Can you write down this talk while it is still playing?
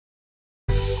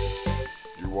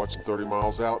You're watching 30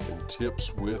 Miles Out and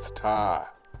Tips with Ty.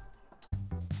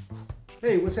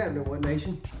 Hey, what's happening, What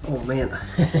Nation? Oh man,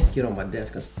 get on my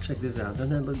desk and check this out. Doesn't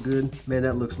that look good? Man,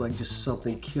 that looks like just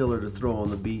something killer to throw on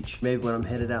the beach. Maybe when I'm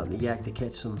headed out in the yak to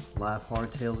catch some live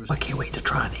hardtailers. I can't wait to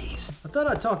try these. I thought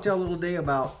I'd talk to y'all a little day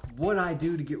about what I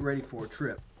do to get ready for a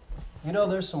trip. You know,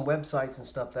 there's some websites and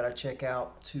stuff that I check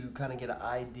out to kind of get an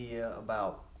idea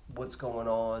about what's going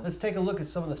on. Let's take a look at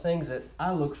some of the things that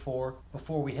I look for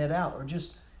before we head out, or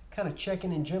just kind of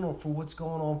checking in general for what's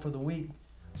going on for the week,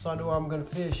 so I know where I'm gonna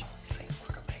fish. These things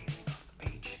look amazing off the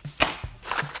beach.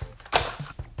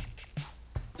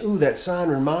 Ooh, that sign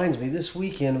reminds me, this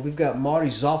weekend we've got Marty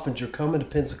Zoffinger coming to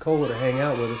Pensacola to hang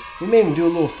out with us. We may even do a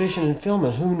little fishing and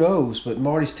filming, who knows, but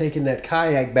Marty's taking that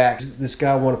kayak back. This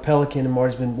guy won a Pelican and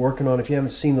Marty's been working on it. If you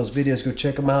haven't seen those videos, go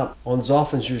check them out on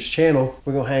Zoffinger's channel.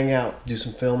 We're gonna hang out, do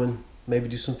some filming, maybe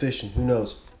do some fishing, who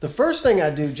knows. The first thing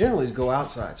I do generally is go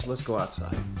outside, so let's go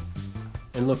outside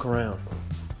and look around.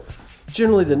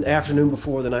 Generally the afternoon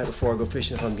before, the night before, I go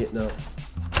fishing if I'm getting up.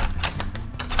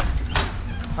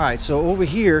 All right, so over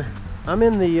here, I'm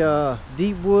in the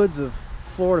deep woods of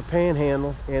Florida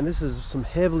Panhandle, and this is some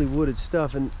heavily wooded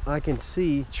stuff, and I can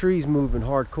see trees moving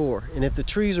hardcore. And if the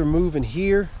trees are moving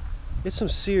here, it's some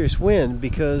serious wind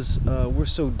because we're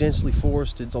so densely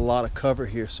forested. It's a lot of cover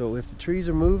here. So if the trees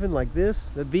are moving like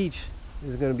this, the beach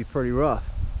is gonna be pretty rough.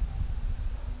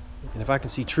 And if I can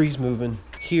see trees moving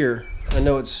here, I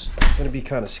know it's gonna be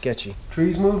kind of sketchy.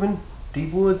 Trees moving,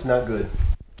 deep woods, not good.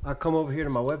 I come over here to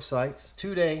my websites.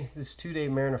 This 2-day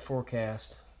Mariner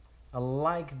forecast. I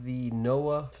like the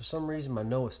NOAA. For some reason, my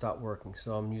NOAA stopped working,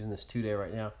 so I'm using this 2-day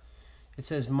right now. It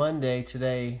says Monday,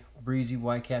 today, breezy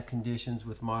whitecap conditions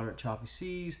with moderate choppy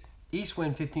seas. East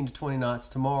wind 15 to 20 knots.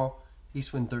 Tomorrow,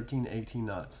 east wind 13 to 18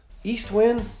 knots. East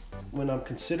wind, when I'm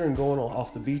considering going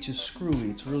off the beach, is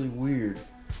screwy. It's really weird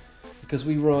because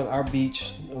we run our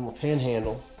beach on the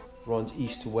Panhandle runs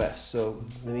east to west, so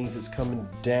that means it's coming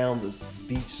down the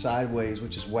beach sideways,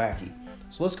 which is wacky.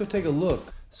 So let's go take a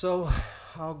look. So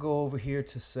I'll go over here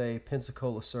to, say,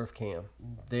 Pensacola Surf Cam.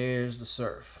 There's the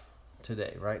surf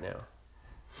today, right now.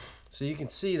 So you can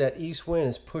see that east wind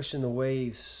is pushing the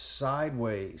waves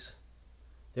sideways.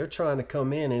 They're trying to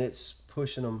come in, and it's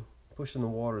pushing the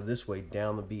water this way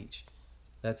down the beach.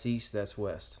 That's east, that's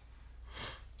west.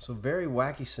 So very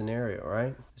wacky scenario,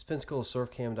 right? This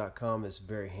PensacolaSurfCam.com is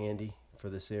very handy for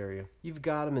this area. You've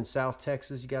got them in South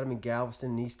Texas. You got them in Galveston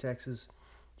and East Texas.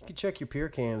 You can check your pier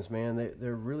cams, man.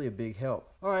 They're really a big help.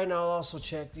 All right, now I'll also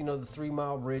check, the 3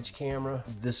 Mile Bridge camera.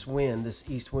 This wind, this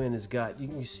east wind has got, you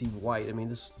can see white. I mean,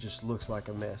 this just looks like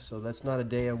a mess. So that's not a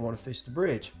day I want to fish the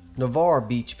bridge. Navarre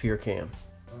Beach pier cam.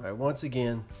 All right, once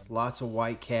again, lots of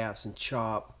white caps and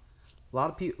chop. A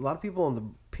lot of people on the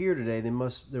pier today. There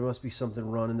must be something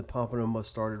running. The pompano must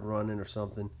started running or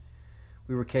something.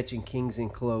 We were catching kings in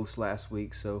close last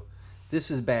week, so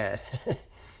this is bad.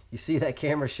 You see that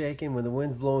camera shaking? When the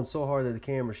wind's blowing so hard that the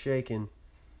camera's shaking,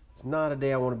 it's not a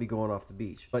day I want to be going off the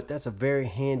beach. But that's a very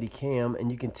handy cam, and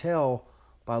you can tell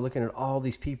by looking at all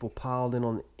these people piled in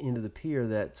on the end of the pier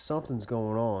that something's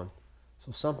going on.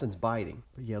 So something's biting.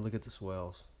 But yeah, look at the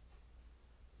swells.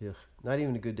 Ugh, not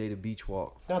even a good day to beach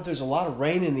walk. Now, if there's a lot of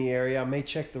rain in the area, I may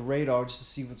check the radar just to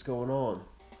see what's going on.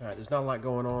 All right, there's not a lot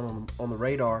going on the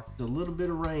radar. There's a little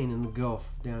bit of rain in the Gulf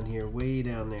down here, way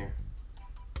down there.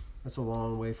 That's a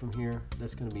long way from here.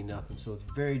 That's gonna be nothing. So it's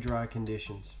very dry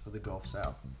conditions for the Gulf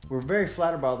South. We're very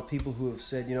flattered by all the people who have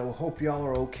said, we hope y'all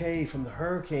are okay from the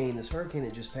hurricane, this hurricane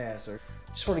that just passed. Or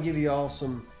just want to give you all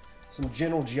some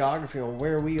general geography on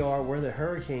where we are, where the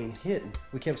hurricane hit.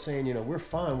 We kept saying, we're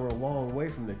fine, we're a long way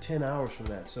from there, 10 hours from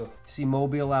that. So you see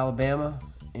Mobile, Alabama,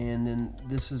 and then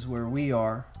this is where we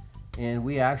are. And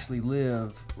we actually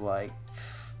live like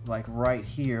right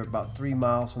here, about 3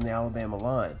 miles from the Alabama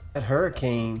line. That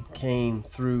hurricane came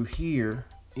through here,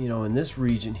 in this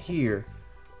region here,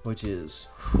 which is,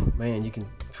 man,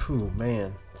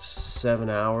 7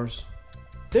 hours.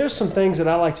 There's some things that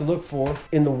I like to look for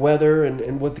in the weather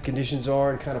and what the conditions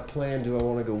are, and kind of plan. Do I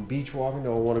want to go beach walking?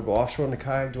 Do I want to go offshore in the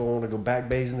kayak? Do I want to go back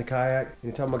bays in the kayak?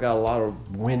 Anytime I got a lot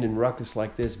of wind and ruckus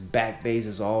like this, back bays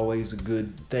is always a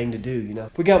good thing to do,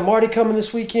 We got Marty coming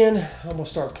this weekend. I'm going to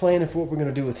start planning for what we're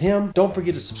going to do with him. Don't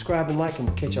forget to subscribe and like, and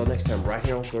we'll catch y'all next time right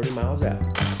here on 30 Miles Out.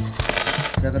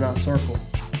 7-knot circle.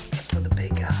 That's for the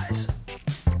big guys.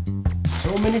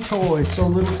 So many toys, so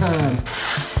little time.